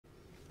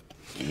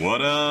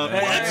What up?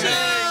 What's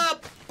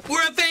up?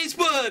 We're on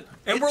Facebook.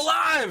 And we're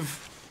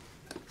live.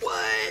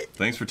 What?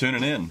 Thanks for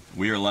tuning in.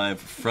 We are live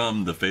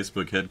from the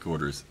Facebook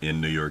headquarters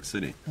in New York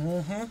City.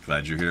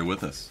 Glad you're here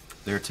with us.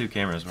 There are two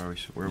cameras.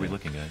 Where are we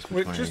looking, guys?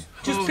 Which one are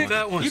Just pick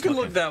that one. You can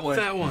look that way.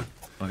 That one.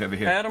 you? Look over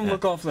here. Adam, Yeah.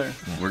 look off there.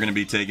 We're going to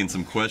be taking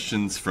some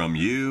questions from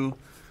you.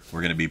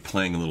 We're going to be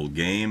playing a little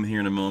game here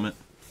in a moment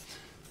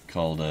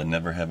called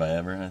Never Have I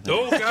Ever, I think.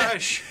 Oh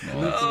gosh.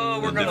 No,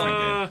 we're a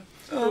different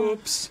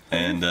Oops.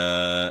 game.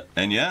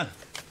 And yeah,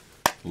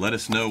 let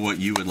us know what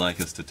you would like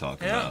us to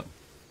talk Yeah. about.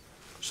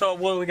 So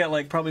what we got?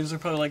 Like probably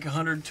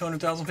 100,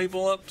 200,000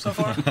 people up so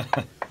far.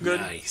 Good.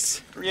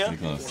 Nice. Yeah.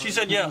 Pretty close. She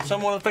said yeah.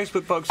 Someone on the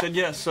Facebook folks said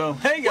yes. So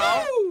hey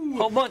y'all,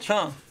 whole bunch,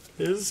 huh?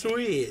 This is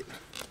sweet.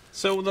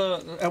 So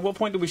at what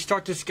point do we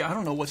start this? I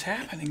don't know what's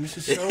happening. This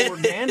is so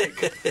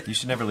organic. You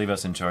should never leave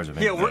us in charge of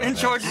Yeah, anything. we're in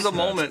charge of the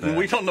moment, and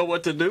we don't know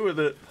what to do with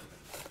it.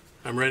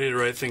 I'm ready to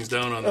write things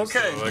down on this.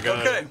 Okay. So I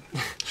got Okay.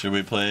 Should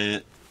we play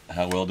it?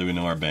 How well do we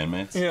know our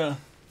bandmates? Yeah.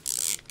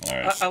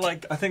 All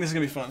right. I think this is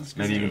gonna be fun.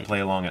 Maybe you can play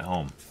along at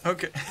home.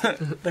 Okay.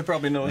 They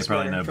probably know us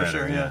probably better, know for better,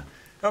 sure, yeah.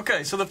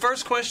 Okay, so the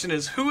first question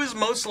is, who is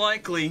most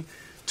likely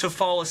to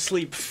fall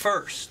asleep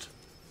first?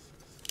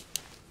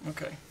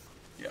 Okay.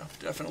 Yeah,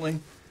 definitely.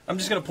 I'm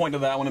just going to point to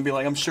that one and be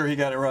like, I'm sure he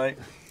got it right.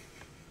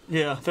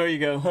 Yeah, there you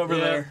go. Over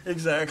Yeah. there.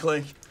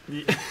 Exactly.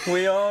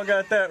 We all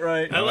got that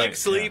right. I like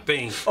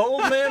sleeping.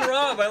 Old man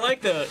Rob, I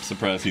like that.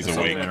 Surprised he's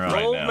awake man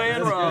right Old now.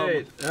 man Rob.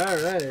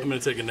 All right. I'm gonna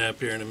take a nap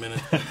here in a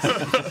minute.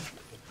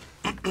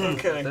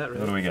 Okay. That What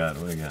right. do we got?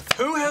 What do we got?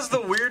 Who has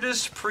the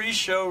weirdest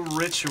pre-show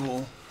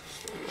ritual?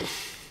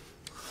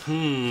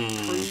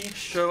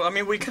 Pre-show. I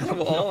mean, we kind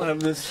of all have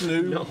this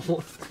new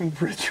No.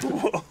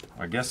 ritual.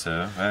 I guess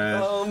so.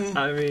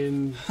 I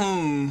mean,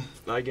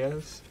 I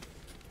guess.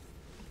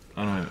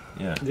 I don't know.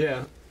 Yeah.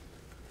 Yeah.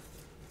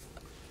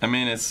 I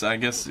mean, it's, I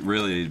guess,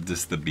 really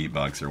just the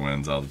beatboxer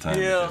wins all the time.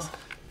 Yeah. because-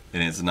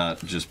 and it's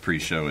not just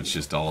pre-show, it's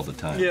just all the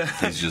time. Yeah.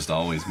 He's just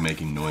always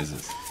making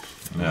noises,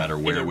 no matter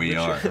where we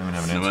are. don't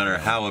have an No matter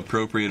answer. how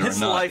appropriate or His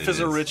not life it is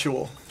a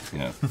ritual,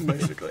 Yeah.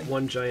 basically.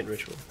 One giant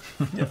ritual.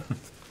 Yeah.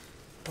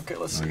 Okay, let's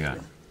What see. we got?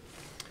 here.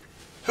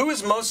 Who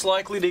is most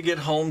likely to get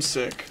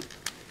homesick?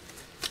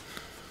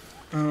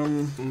 Yeah.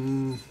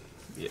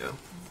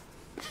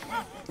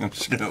 I'm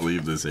just going to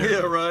leave this here. Yeah,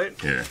 right.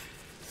 Here.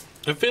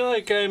 I feel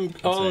like I'm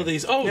all of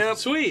these. Oh, Yep.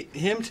 sweet.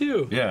 Him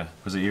too. Yeah.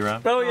 Was it you,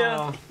 Rob? Oh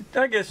yeah,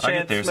 I guess I chance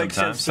get there makes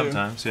sometimes. sense too.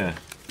 Sometimes, yeah.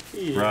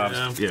 Yeah.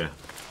 Rob's, yeah.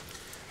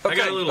 I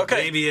got a little okay.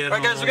 baby at All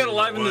right, guys, we home, gotta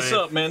liven this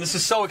wife. up, man. This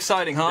is so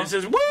exciting, huh? This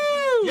is woo.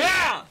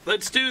 Yeah.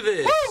 Let's do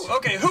this. Woo!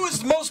 Okay, who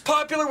is most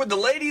popular with the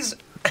ladies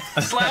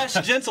slash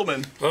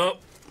gentlemen Oh.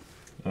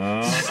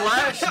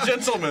 slash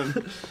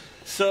gentlemen?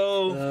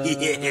 So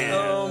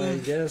Yeah. I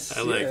guess.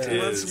 I liked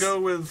it. let's go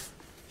with.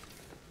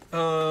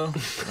 Are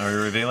we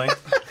revealing?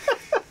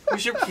 We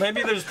should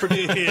maybe there's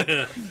pretty.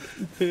 Yeah.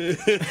 Who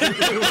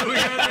we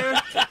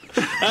got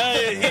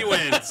there? He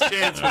wins.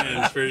 Chance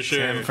wins for sure.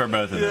 Tim for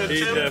both of Yeah,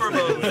 them. Tim for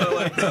both. I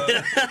like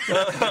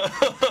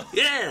that.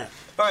 Yeah.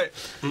 All right,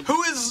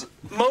 who is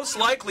most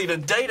likely to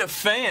date a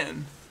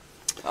fan?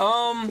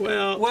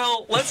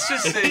 Well. Let's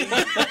just say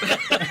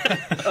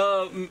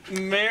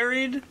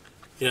married,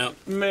 Yeah.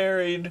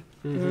 married,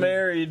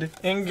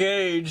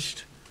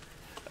 engaged,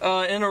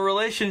 in a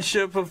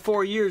relationship of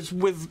 4 years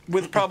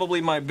with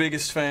probably my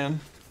biggest fan.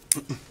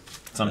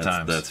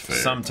 Sometimes. That's fair.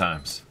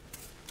 Sometimes.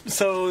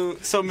 So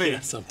me, Yeah,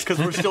 sometimes. because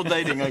we're still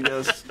dating, I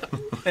guess.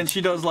 And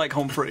she does like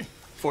home free,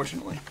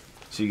 fortunately.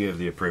 She gave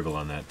the approval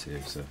on that, too,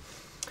 so.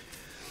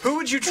 Who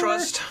would you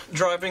trust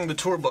driving the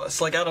tour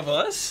bus? Like out of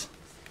us?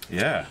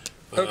 Yeah.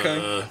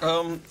 Okay.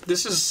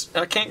 This is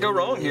I can't go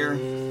wrong here.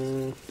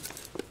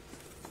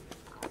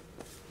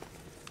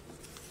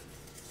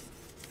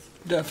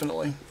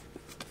 Definitely.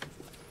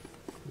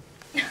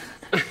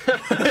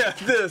 Yeah,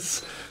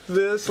 this.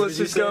 Let's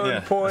just go Yeah.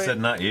 and point. I said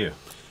not you.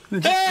 No,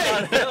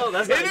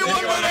 that's not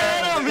Anyone but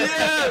Adam,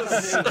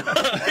 yes!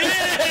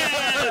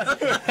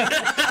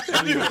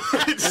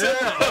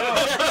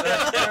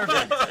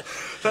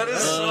 That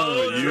is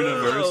so true.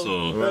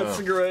 Universal.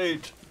 That's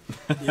great.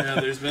 Yeah,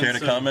 there's been Care to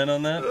some- comment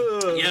on that?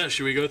 Yeah,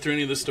 should we go through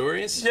any of the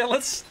stories? Yeah,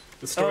 let's.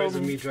 The stories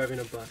of me driving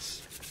a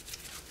bus.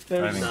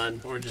 There's Driving.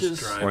 None. Or just,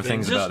 Just- driving? Or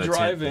things just about the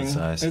driving. tent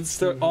size.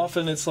 It's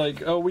often it's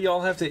like, oh, we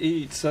all have to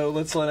eat, so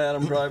let's let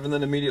Adam drive, and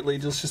then immediately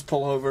just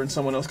pull over, and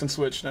someone else can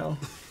switch now.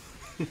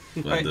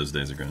 Glad Right. those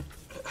days are gone.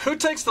 Who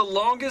takes the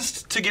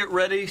longest to get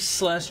ready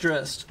 /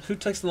 dressed? Who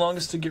takes the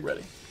longest to get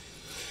ready?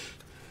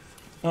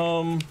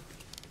 Really?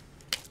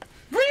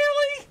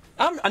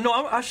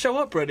 I show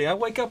up ready. I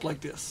wake up like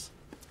this.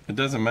 It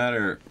doesn't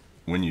matter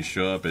when you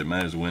show up, it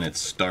matters when it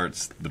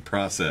starts the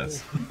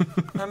process.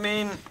 I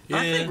mean,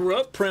 I Yeah. think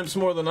Rupp primps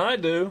more than I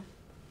do.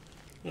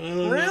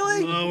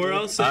 Really? Well, we're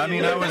all saying I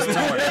mean, I was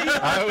torn.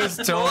 I was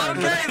torn.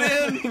 Okay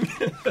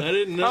then. I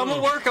didn't know. I'm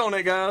gonna work on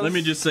it, guys. Let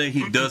me just say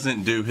he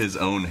doesn't do his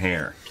own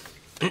hair.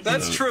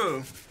 That's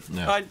true.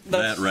 No. That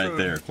That's right true.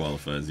 there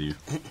qualifies you.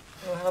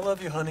 I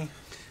love you, honey.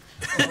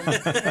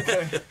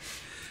 I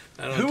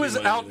don't Who do is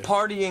mine out either.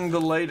 partying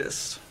the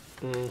latest?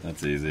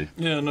 That's easy.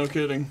 Yeah, no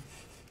kidding.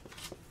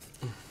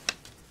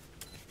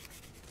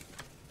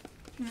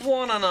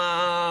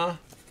 Wanna.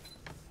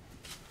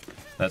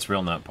 That's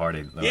real not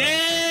party. Though.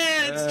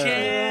 Yeah, it's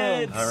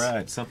kids. All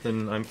right,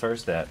 something I'm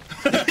first at.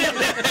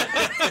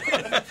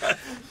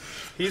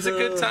 He's a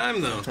good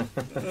time though.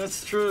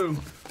 That's true.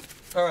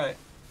 All right,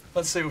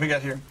 let's see what we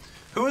got here.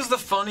 Who is the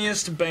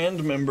funniest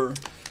band member?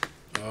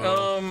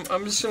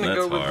 I'm just gonna That's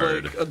go with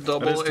hard. like a That is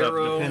double tough.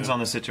 arrow. Depends on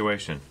the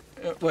situation.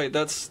 Wait,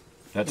 that's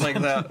That's like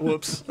that.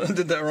 Whoops, I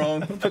did that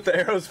wrong. Put the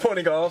arrows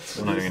pointing off.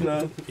 not even-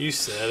 No. You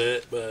said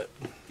it, but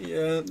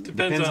Yeah,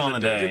 Depends on the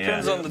day.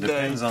 Depends yeah. on the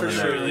Depends day, on for the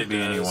day. sure. It could be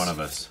any Does. one of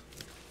us.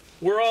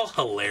 we're all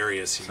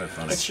hilarious. You So guys.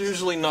 funny. it's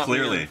usually not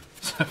Clearly. me.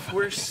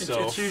 We're It's,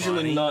 so it's usually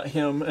funny. not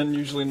him, and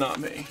usually not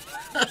me.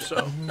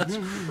 So,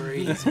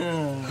 Crazy.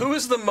 who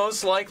is the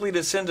most likely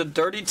to send a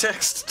dirty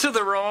text to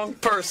the wrong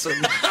person?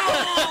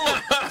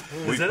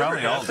 We that probably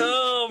ever all.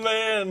 Oh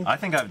man. I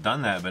think I've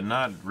done that, but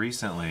not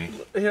recently.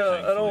 Yeah,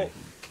 I Thankfully. don't.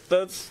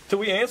 That's. Do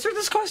we answer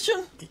this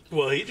question?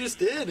 Well, he just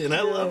did, and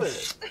I love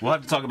it. We'll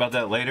have to talk about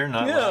that later,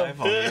 not Yeah.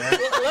 live on the air.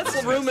 Well,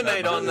 let's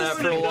ruminate on that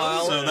for a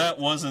while. So that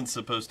wasn't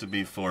supposed to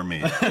be for me.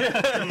 No,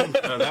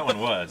 that one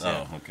was.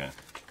 Yeah. Oh, okay.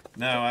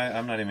 No,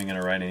 I'm not even going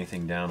to write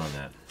anything down on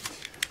that.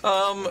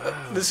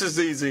 This is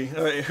easy.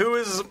 All right, who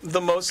is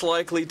the most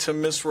likely to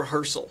miss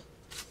rehearsal?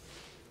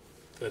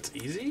 That's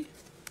easy.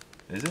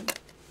 Is it?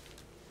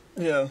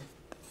 Yeah.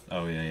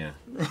 Oh, yeah.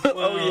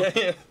 Oh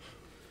yeah.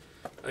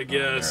 I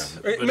guess.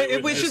 yeah. but it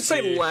would We should just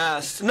say be-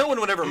 last. No one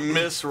would ever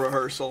miss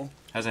rehearsal.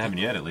 Hasn't happened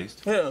yet, at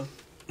least. Yeah.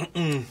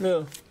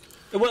 Yeah.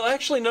 Well,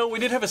 actually, no. We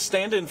did have a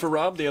stand-in for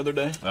Rob the other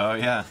day. Oh,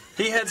 yeah.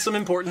 He had some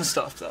important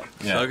stuff though.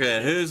 Yeah.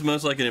 Okay, who's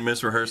most likely to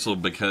miss rehearsal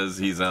because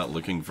he's out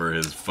looking for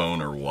his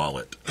phone or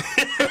wallet?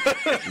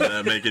 Does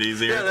that make it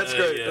easier? Yeah, that's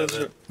great. yeah, That's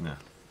that- great. No.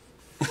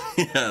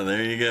 Yeah,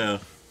 there you go.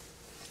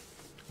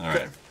 All right.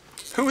 Okay.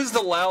 Who is the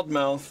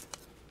loudmouth?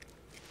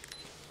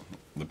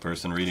 The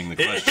person reading the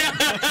question.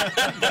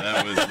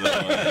 That was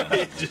the one.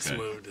 He just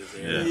moved his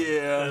hand. Yeah.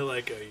 I Yeah.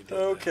 like how you did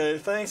Okay.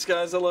 Thanks,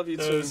 guys. I love you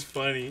that. That too. was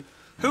funny.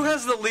 Who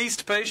has the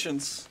least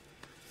patience?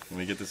 Can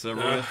we get this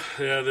over with?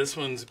 Yeah, this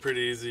one's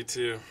pretty easy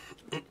too.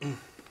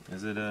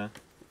 Is it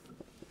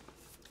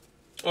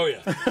Oh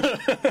yeah,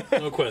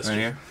 no question. right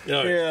here?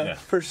 Oh, yeah. Yeah,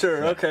 for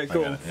sure. Okay,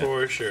 cool. got it. Yeah.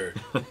 For sure.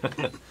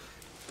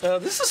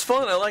 This is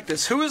fun. I like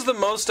this. Who is the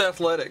most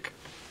athletic?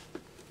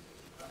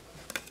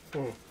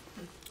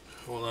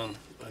 Hold on,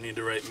 I need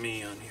to write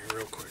me on here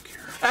real quick here.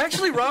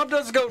 Actually, Rob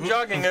does go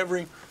jogging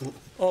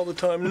all the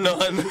time.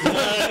 None.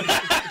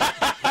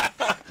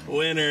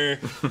 Winner.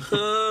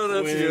 Oh,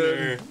 that's Winner.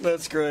 good.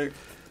 That's great.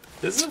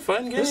 This is a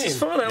fun game. This is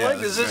fun. I Yeah, like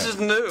this. this This is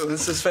is new.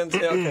 This is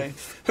fantastic. Okay.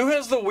 Who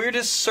has the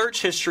weirdest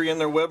search history in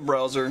their web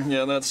browser?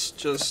 Yeah, that's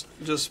just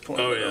point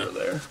Oh, it yeah. over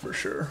there for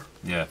sure.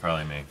 Yeah,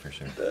 probably me, for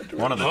sure.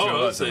 One of the Oh, two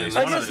of us, at okay. least.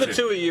 That's One of just the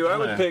two of you. I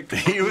would pick.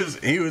 He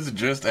was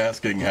just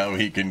asking how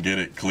he can get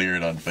it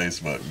cleared on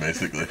Facebook,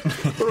 basically.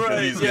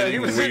 Right. He's Yeah, getting he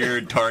was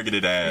weird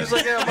targeted ads. He's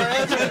like, yeah, my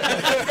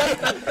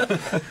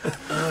address.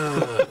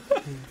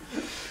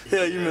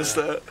 Yeah, you missed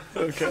that.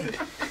 Okay.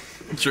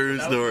 True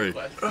story.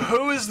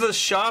 Who is the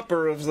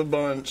shopper of the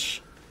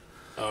bunch?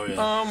 Oh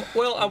yeah.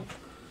 Well,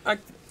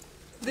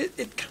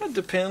 it kind of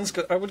depends.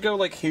 'Cause I would go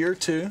like here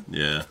too.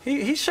 Yeah.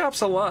 He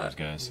shops a those lot.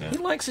 guys, yeah. He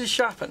likes his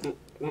shopping.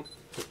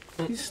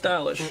 He's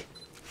stylish.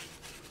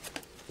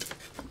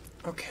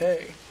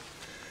 Okay.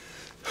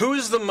 Who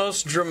is the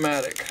most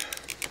dramatic?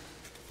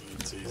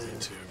 It's easy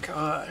too.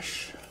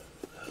 Gosh,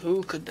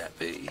 who could that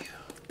be?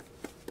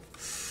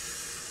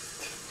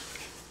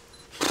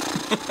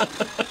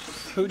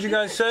 Who'd you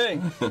guys say?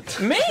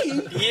 Me?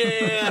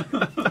 Yeah.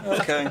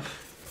 Okay.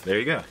 There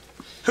you go.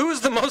 Who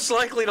is the most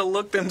likely to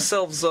look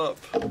themselves up?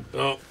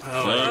 Oh,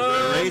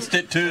 Erased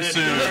it too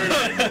soon.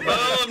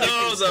 Oh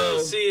no, Still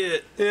see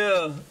it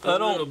Yeah, I a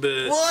little don't.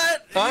 bit.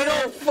 What? I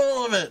don't.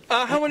 Full of it.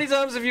 How many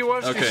times have you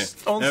watched Okay.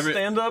 your own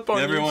stand-up on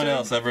Everyone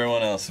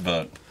YouTube? else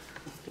vote.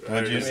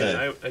 What'd you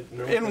say?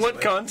 In what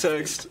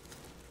context?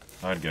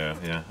 I'd go,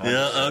 yeah.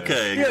 Yeah,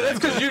 okay. Yeah, that's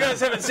because you guys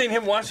haven't seen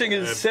him watching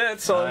his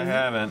sets I on.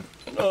 haven't.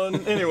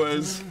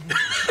 Anyways.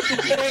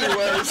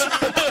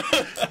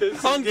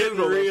 On Getting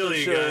Google, real, for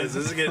you sure. guys.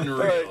 This is getting real.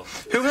 All right.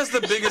 Who has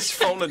the biggest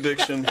phone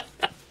addiction?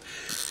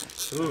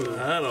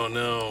 I don't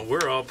know.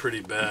 We're all pretty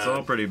bad. It's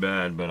all pretty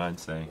bad, but I'd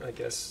say. I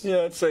guess.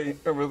 Yeah, I'd say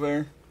over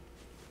there.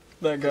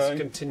 That Just guy.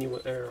 continue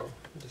with arrow.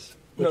 Just,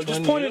 No, Which just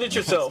one point you? it at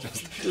yourself.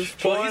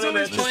 Just Well, point he's it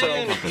always at yourself.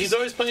 playing. He's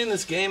always playing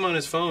this game on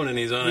his phone, and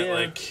he's on it Yeah,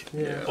 like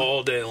yeah.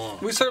 all day long.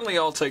 We certainly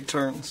all take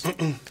turns.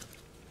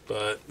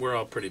 But we're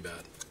all pretty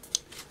bad.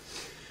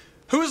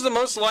 Who is the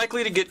most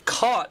likely to get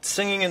caught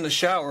singing in the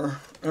shower?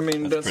 I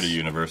mean, That's pretty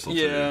universal,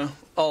 Yeah,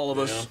 all of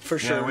us, Yeah. for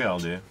sure. Yeah, we all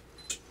do.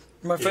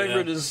 My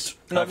favorite is.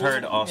 I've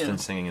heard yeah. Austin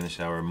singing in the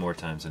shower more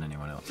times than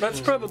anyone else. That's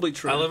probably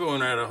true. I love it when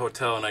we're at a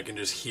hotel and I can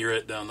just hear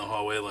it down the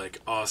hallway. Like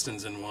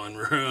Austin's in one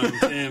room,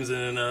 Tim's in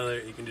another.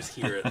 You can just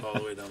hear it all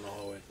the way down the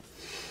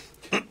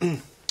hallway.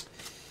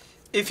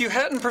 If you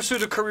hadn't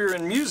pursued a career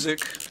in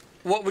music,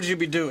 what would you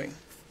be doing?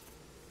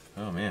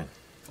 Oh, man.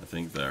 I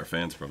think that our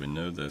fans probably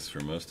know this for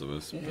most of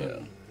us. Yeah.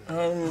 I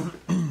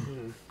don't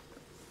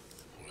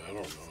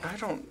know. I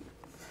don't.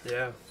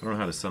 Yeah. I don't know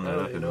how to sum that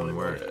up in one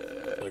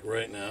word. Like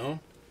right now,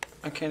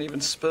 I can't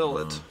even spell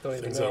it. Don't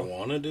even things I know.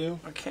 want to do.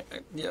 I can't.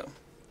 Yeah. And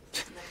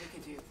then we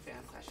can do fan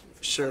questions.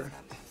 Sure.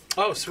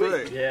 Oh, sweet.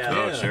 Great. Yeah.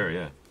 Oh, sure,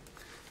 yeah.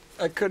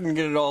 I couldn't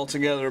get it all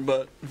together,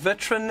 but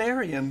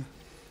veterinarian.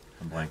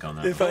 I'm blank on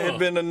that. If I had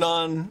been a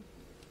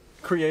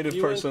non-creative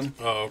You person, went-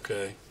 Oh,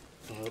 okay.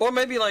 or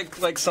maybe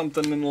like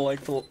something in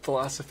like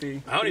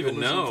philosophy. I don't even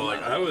field or know. something.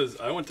 Like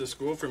I went to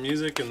school for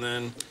music, and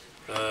then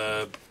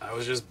I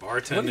was just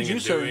What bartending did you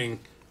and say? doing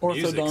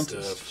music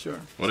Orthodontist. stuff. Sure.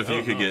 What if I you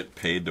don't could know. get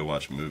paid to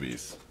watch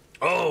movies?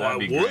 Oh, That'd I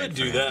be great would for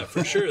do him. that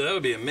for sure. That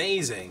would be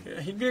amazing.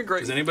 Yeah, he'd be a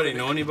great. Does anybody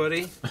know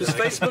anybody? Does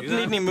Facebook need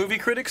any movie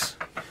critics?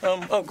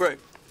 Oh, great.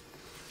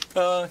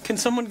 Can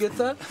someone get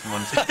that?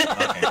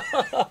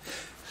 Okay.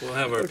 We'll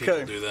have our people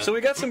Okay. do that. So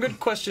we got some good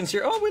questions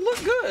here. Oh, we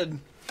look good.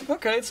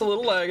 Okay, it's a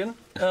little lagging.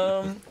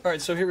 All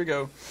right, so here we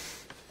go.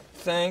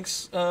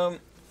 Thanks.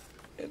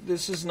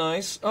 This is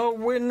nice. Oh,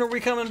 when are we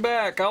coming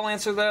back? I'll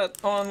answer that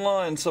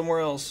online somewhere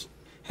else.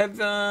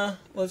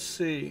 Let's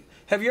see.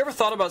 Have you ever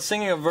thought about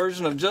singing a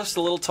version of Just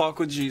a Little Talk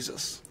with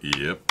Jesus?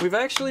 Yep. We've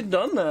actually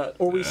done that,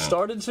 or we Yeah.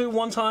 started to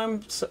one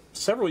time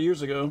several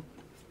years ago.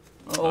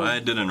 Oh, I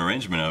did an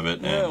arrangement of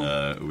it,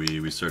 Yeah. and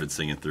we started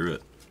singing through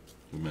it.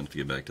 We meant to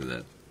get back to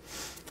that.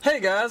 hey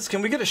guys,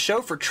 can we get a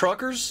show for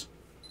truckers?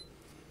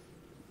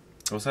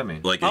 What's that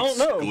mean? Like I don't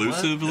know.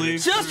 exclusively?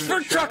 Just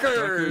for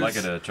truckers! Like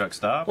at a truck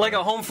stop? Like or-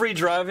 a home free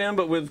drive-in,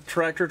 but with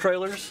tractor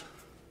trailers.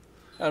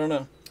 I don't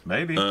know.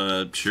 Maybe.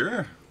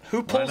 Sure. Who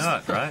Why pulls?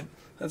 not, right?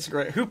 That's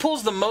great. Who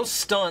pulls the most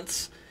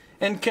stunts?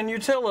 And can you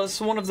tell us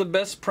one of the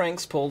best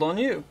pranks pulled on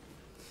you?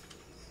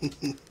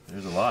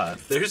 There's a lot.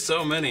 There's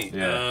so many.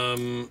 Yeah.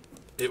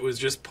 It was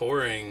just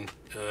pouring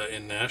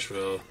in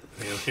Nashville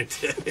the other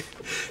day,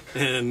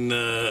 and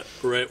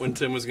right when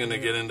Tim was going to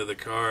get into the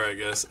car, I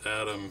guess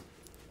Adam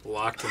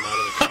locked him out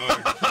of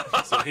the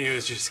car, so he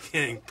was just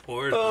getting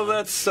poured. Oh, on.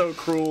 that's so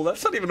cruel.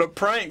 That's not even a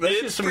prank. That's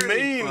It's just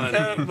pretty mean.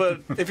 funny.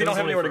 But if you don't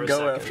have only anywhere to for a go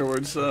second.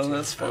 afterwards, so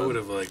that's I would fine.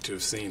 have liked to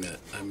have seen it.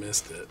 I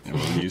missed it.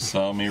 Well, you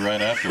saw me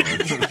right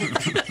afterwards.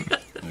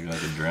 Looking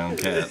like a drowned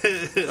cat.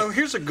 Oh,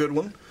 here's a good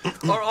one.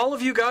 Are all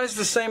of you guys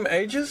the same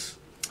ages?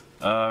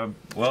 Well,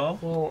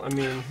 Well, I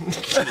mean,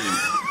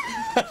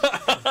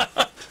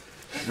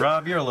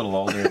 Rob, you're a little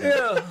older than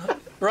Yeah.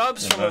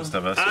 Rob's from most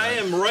of us. I right?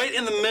 am right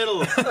in the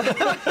middle.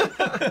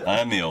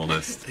 I'm the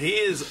oldest, He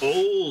is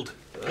old,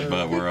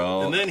 but we're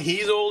all. and then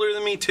he's older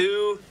than me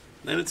too.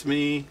 Then it's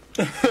me.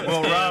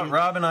 Well,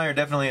 Rob and I are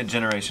definitely a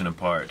generation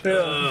apart.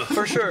 Yeah,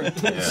 for sure.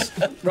 Yeah.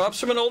 Rob's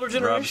from an older Rob's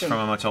generation. from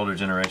a much older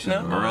generation.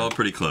 Yeah. than We're mine. all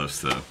pretty close,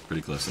 though.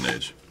 Pretty close in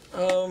age.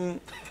 I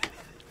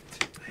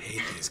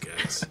hate these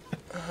guys.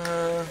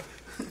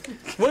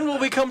 When will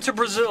we come to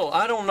Brazil?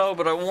 I don't know,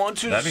 but I want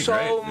to That'd be so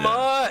great, yeah.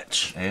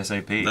 much.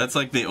 ASAP. That's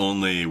like the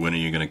only "when are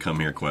you going to come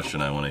here"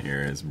 question I want to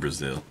hear is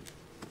Brazil.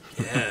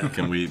 Yeah.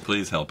 Can we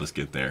please help us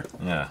get there?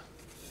 yeah.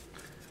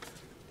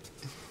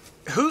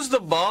 Who's the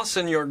boss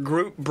in your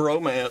group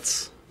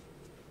bromance?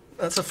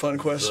 That's a fun The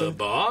question.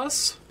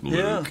 boss?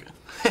 Yeah. Luke,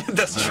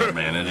 That's our true.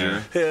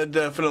 manager. Yeah,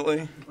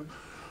 definitely.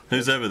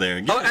 Who's over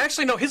there? Oh,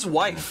 actually, no, his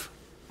wife.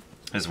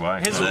 His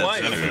wife. His That's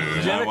wife. Jennifer.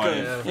 My Jenica,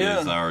 wife yeah.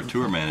 is our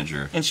tour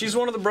manager. And she's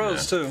one of the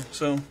bros, too,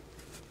 so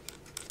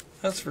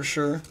that's for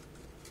sure.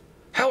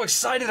 How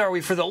excited are we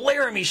for the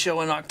Laramie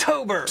show in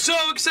October? So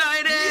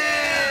excited!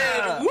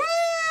 Yeah! Woo!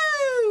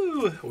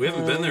 We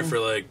haven't been there for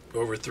like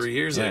over 3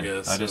 years, Yeah, I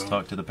guess. I just so.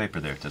 talked to the paper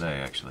there today,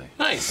 actually.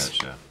 Nice. That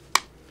show.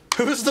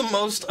 Who's the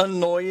most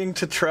annoying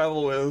to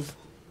travel with?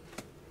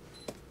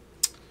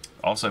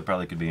 Also,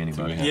 probably could be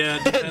anybody. Yeah,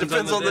 it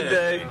Depends on the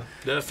day.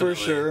 Definitely. For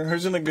sure.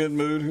 Who's in a good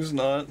mood, who's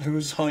not,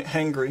 who's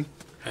hangry.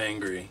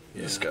 Hangry.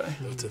 Yeah, This guy.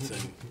 That's a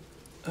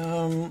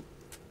thing.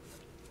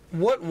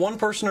 What one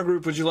person or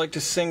group would you like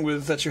to sing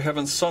with that you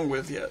haven't sung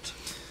with yet?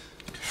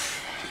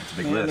 It's a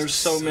big Man, list. there's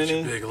so Such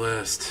many. a big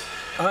list.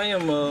 I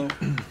am.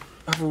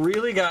 I've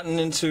really gotten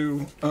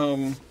into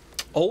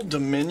Old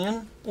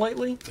Dominion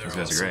lately, They're Those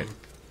guys awesome. are great.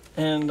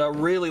 and I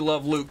really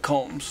love Luke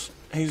Combs.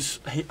 I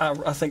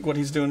think what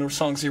he's doing, the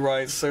songs he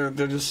writes, they're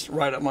just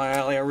right up my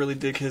alley. I really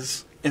dig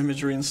his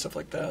imagery and stuff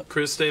like that.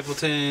 Chris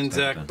Stapleton,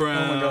 Zach Stapleton.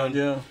 Brown. Oh my God,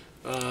 yeah.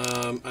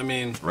 I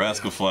mean,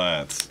 Rascal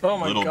Flats. Oh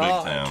my Little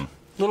God. Big Town.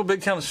 Little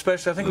Big Town,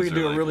 especially. I think we Those could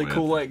are do a like really way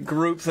cool up there. like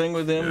group thing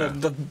with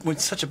them. Yeah.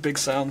 With such a big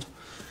sound.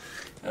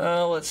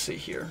 Let's see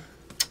here.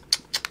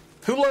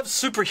 Who loves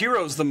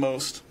superheroes the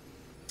most?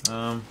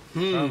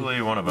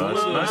 Probably one of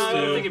us. I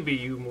think it'd be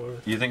you more.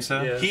 You think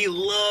so? Yeah. he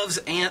loves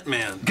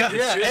Ant-Man. God,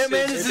 Yeah, just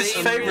Ant-Man his is his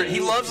favorite. favorite. He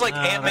loves like No,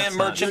 Ant-Man that's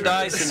not true.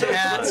 merchandise and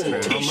hats and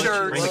Bring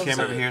T-shirts. the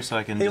camera over here so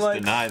I can He just like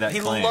deny that he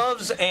claim.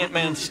 loves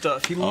Ant-Man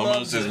stuff. He Almost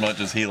loves as it. much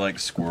as he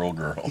likes Squirrel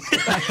Girl.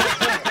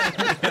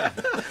 I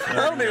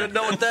don't even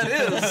know what that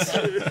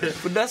is,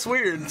 but that's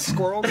weird.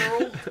 Squirrel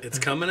Girl, It's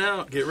coming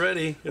out. Get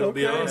ready. It'll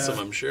be Okay. awesome,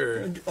 I'm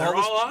sure. All They're this-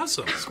 all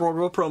awesome. Squirrel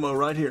Girl promo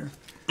right here.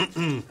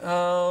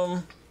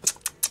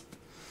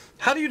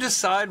 How do you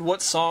decide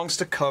what songs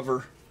to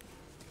cover?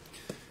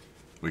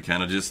 we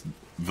kind of just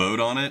vote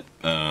on it.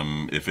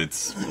 If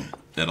it's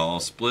at all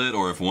split,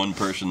 or if one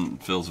person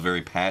feels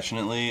very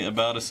passionately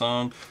about a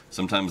song,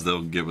 sometimes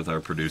they'll get with our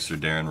producer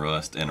Darren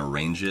Rust and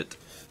arrange it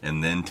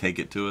and then take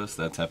it to us.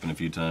 That's happened a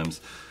few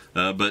times.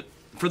 But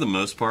for the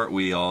most part,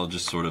 we all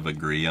just sort of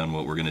agree on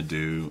what we're going to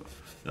do.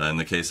 In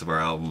the case of our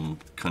album,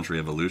 Country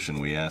Evolution,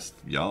 we asked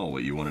y'all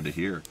what you wanted to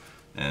hear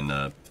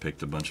and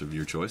picked a bunch of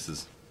your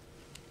choices.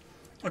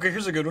 Okay,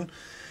 here's a good one.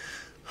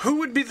 Who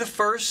would be the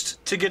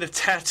first to get a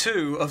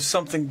tattoo of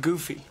something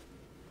goofy?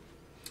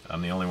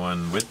 I'm the only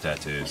one with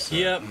tattoos. So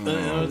Yep,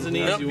 that was an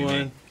that'd easy be me.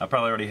 one. I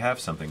probably already have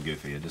something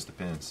goofy. It just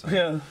depends on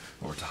Yeah.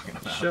 what we're talking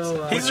about.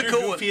 So, He's a Your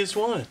cool one. goofiest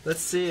one.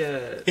 let's see.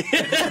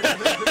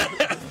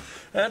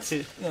 That's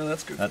no,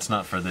 that's good. That's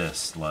not for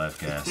this live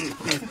cast.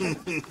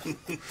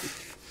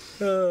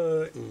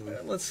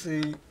 Let's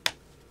see.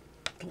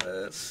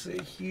 Let's see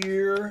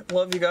here.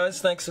 Love you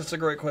guys. Thanks. That's a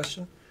great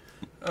question.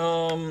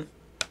 How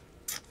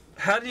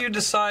do you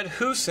decide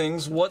who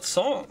sings what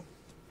song?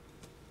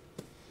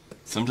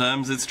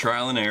 Sometimes it's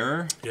trial and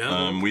error.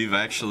 Yeah. We've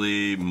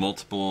actually,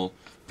 multiple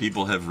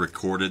people have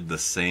recorded the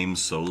same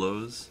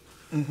solos.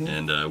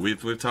 And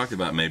we've talked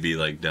about maybe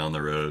like down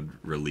the road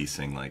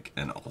releasing like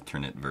an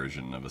alternate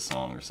version of a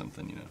song or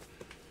something, you know.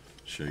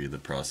 Show you the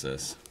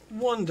process.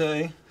 One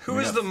day. Who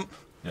is the?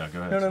 Yeah,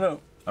 go ahead.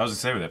 No. I was gonna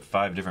say we have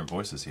 5 different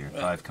voices here,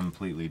 5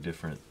 completely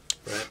different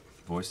Right.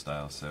 voice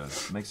styles, so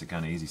it makes it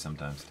kind of easy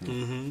sometimes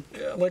too.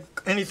 Yeah, like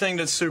anything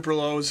that's super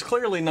low is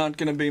clearly not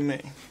going to be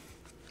me.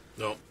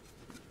 No.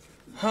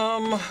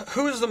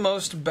 Who is the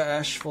most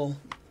bashful?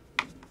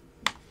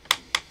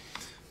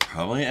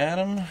 Probably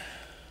Adam.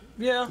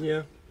 Yeah.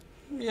 Yeah.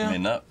 Yeah. I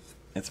mean,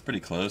 it's pretty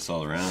close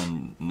all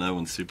around. No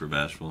one's super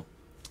bashful.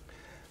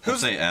 I'd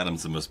say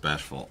Adam's the most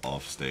bashful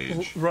off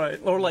stage. Right,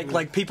 or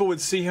like people would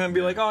see him and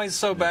be like, "Oh, he's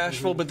so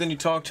bashful," but then you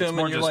talk to him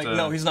more and you're just like,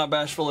 "No, he's not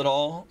bashful at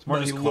all." It's more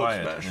but just he looks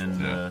quiet bashful.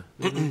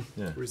 and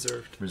yeah,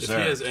 Reserved. If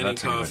reserved. he has any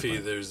That's a good way to coffee, put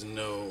it. there's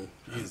no.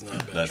 He's not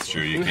bashful. That's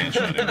true. You can't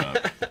shut him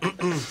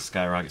up.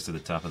 Skyrockets to the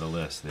top of the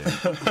list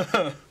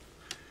there.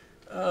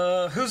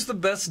 Who's the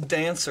best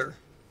dancer?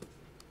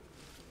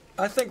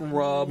 I think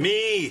Rob.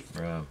 Me.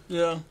 Bro.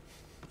 Yeah.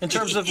 In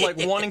terms of like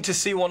wanting to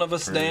see one of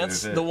us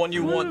dance, it. the one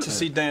you want to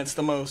see dance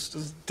the most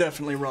is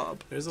definitely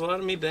Rob. There's a lot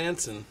of me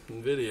dancing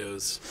in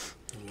videos.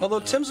 and Although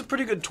whatnot. Tim's a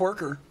pretty good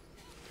twerker.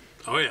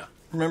 Oh yeah.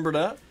 Remember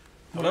that?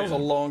 Oh, That was a yeah.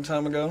 long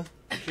time ago.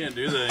 He can't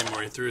do that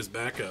anymore. He threw his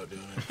back out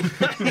doing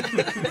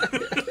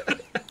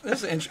it.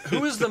 This is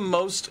who is the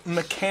most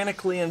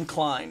mechanically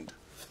inclined?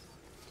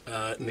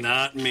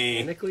 Not me.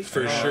 Mechanically?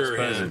 For Oh, I sure.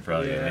 Suppose him. it'd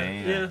probably be Yeah.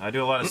 me. Yeah. I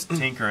do a lot of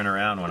tinkering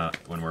around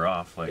when we're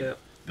off, like Yeah.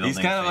 building He's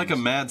kind of like a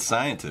things. mad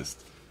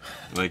scientist.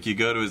 Like you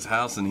go to his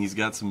house and he's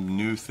got some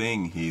new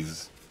thing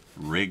he's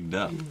rigged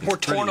up. It's Or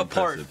pretty torn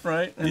apart, impressive.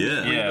 right? And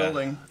Yeah. Yeah,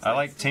 rebuilding. I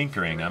like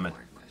tinkering. I'm a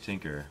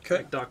tinkerer. Okay.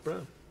 Like Doc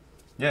Brown.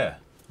 Yeah,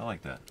 I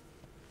like that.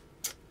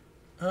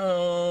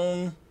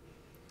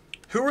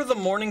 Who are the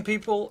morning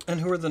people and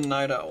who are the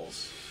night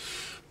owls?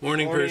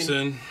 Morning Morning.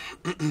 person.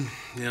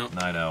 Yeah.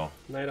 Night owl.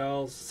 Night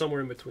owls, somewhere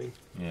in between.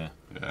 Yeah.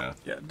 Yeah.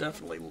 Yeah,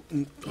 definitely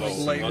Oh,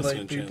 late lots of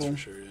chance people. for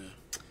sure.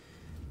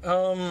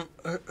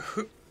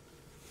 Yeah.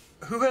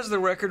 Who has the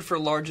record for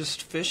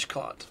largest fish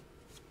caught?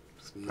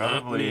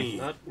 Not Probably. me.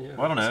 Not, yeah,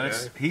 Well, I don't know.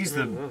 this guy. He's I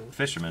the don't know.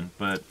 fisherman,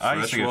 but I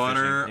used to go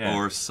Freshwater fishing. Yeah.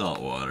 or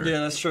saltwater?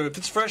 Yeah, that's true. If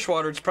it's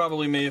freshwater, it's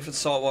probably me. If it's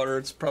saltwater,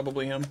 it's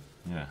probably him.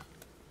 Yeah.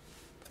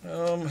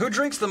 Who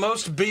drinks the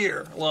most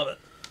beer? Love it.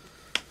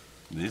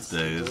 These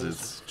days,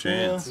 it's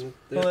chance.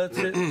 Well, that's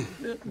it.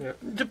 Yeah.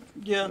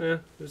 Yeah, Yeah,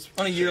 there's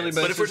on a yearly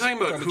basis. But if we're talking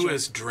about probably who chance.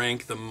 has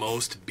drank the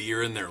most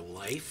beer in their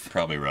life,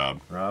 Probably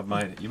Rob. Rob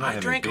you might I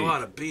have drank me a beat.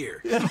 lot of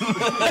beer.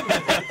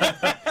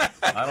 I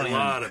don't A even.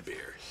 lot of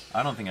beer.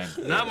 I don't think I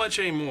Not much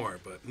anymore,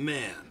 but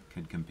man.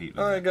 could compete with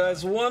All right, that.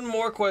 guys, one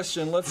more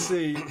question. Let's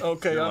see.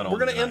 Okay, You're not we're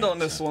going old to end tonight, on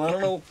this so. one. I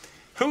don't know.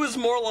 Who is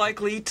more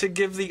likely to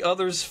give the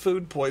others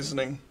food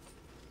poisoning?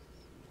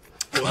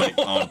 Like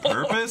on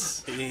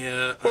purpose?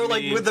 Yeah. Or I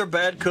like mean, with their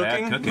bad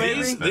cooking, cooking, maybe?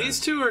 yes. these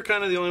two are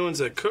kind of the only ones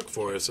that cook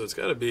for us, so it's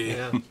got to be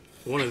Yeah.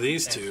 one of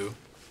these two.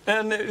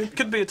 And it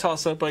could be a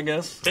toss-up, I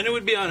guess. And it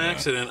would be on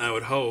accident, I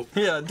would hope.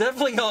 Yeah,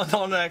 definitely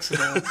on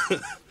accident.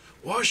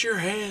 Wash your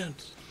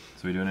hands.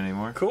 So we doing any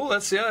more? Cool, I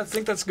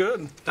think that's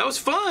good. That was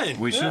fun.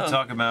 We should Yeah.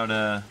 talk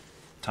about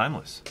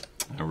Timeless,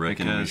 I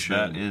reckon we because should.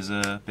 that is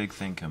a big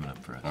thing coming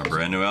up for us. Our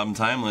brand new album,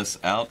 Timeless,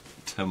 out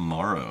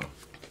tomorrow.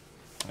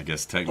 I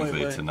guess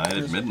technically Wait. tonight at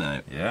Is it?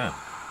 midnight. Yeah.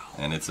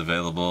 And it's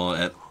available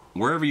at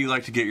wherever you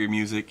like to get your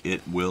music.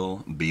 It will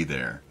be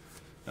there.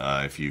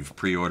 If you've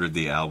pre-ordered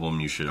the album,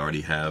 you should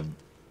already have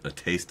a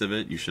taste of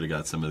it. You should have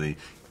got some of the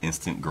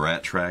instant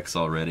grat tracks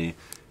already.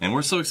 And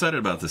we're so excited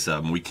about this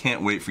album. We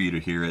can't wait for you to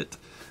hear it.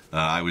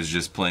 I was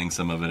just playing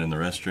some of it in the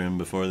restroom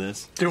before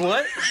this. Do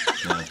what?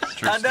 Yeah,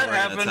 true How'd that story.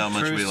 happen? That's how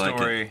much True we like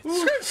story.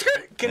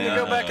 it. Can you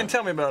go back and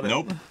tell me about it?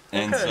 Nope.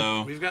 And Okay.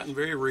 so We've gotten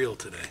very real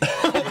today.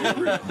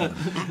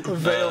 The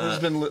veil has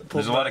been pulled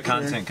There's a lot of back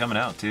here. content coming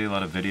out too. A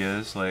lot of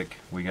videos. Like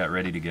we got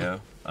ready to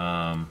go,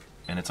 and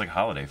it's like a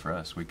holiday for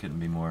us. We couldn't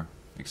be more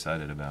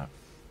excited about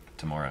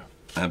tomorrow.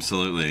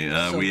 Absolutely.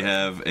 We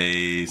have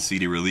a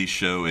CD release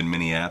show in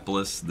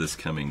Minneapolis this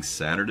coming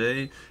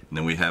Saturday, and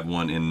then we have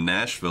one in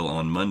Nashville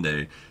on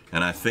Monday.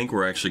 And I think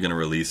we're actually going to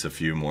release a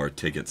few more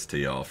tickets to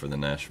y'all for the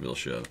Nashville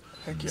show.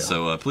 Heck yeah.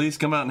 So please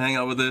come out and hang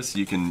out with us.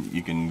 You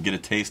can get a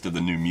taste of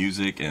the new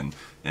music and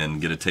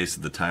get a taste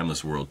of the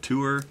Timeless World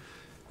Tour.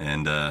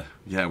 And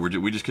yeah,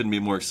 we just couldn't be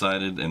more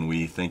excited. And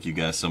we thank you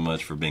guys so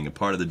much for being a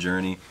part of the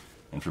journey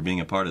and for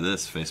being a part of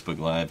this Facebook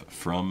Live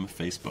from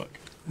Facebook.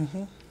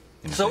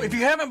 So if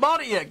you haven't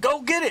bought it yet,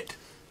 go get it.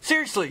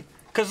 Seriously.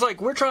 Because, like,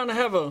 we're trying to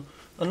have a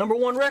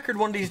 #1 record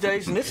one of these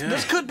days, and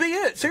this could be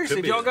it. Seriously,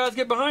 if y'all guys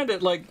get behind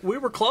it, like, we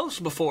were close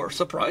before,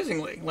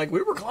 surprisingly. Like,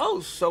 we were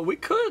close, so we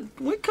could,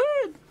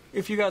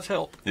 if you guys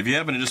help. If you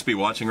happen to just be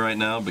watching right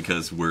now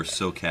because we're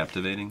so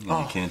captivating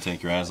and you can't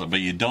take your eyes off, but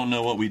you don't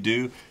know what we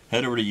do,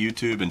 head over to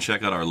YouTube and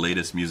check out our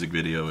latest music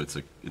video. It's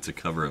a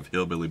cover of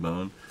Hillbilly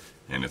Bone,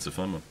 and it's a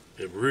fun one.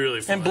 It really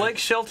fun. And Blake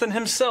Shelton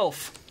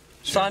himself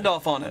signed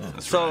off on it.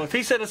 That's So right. if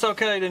he said it's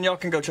okay, then y'all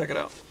can go check it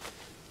out.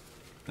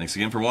 Thanks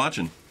again for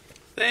watching.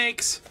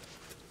 Thanks.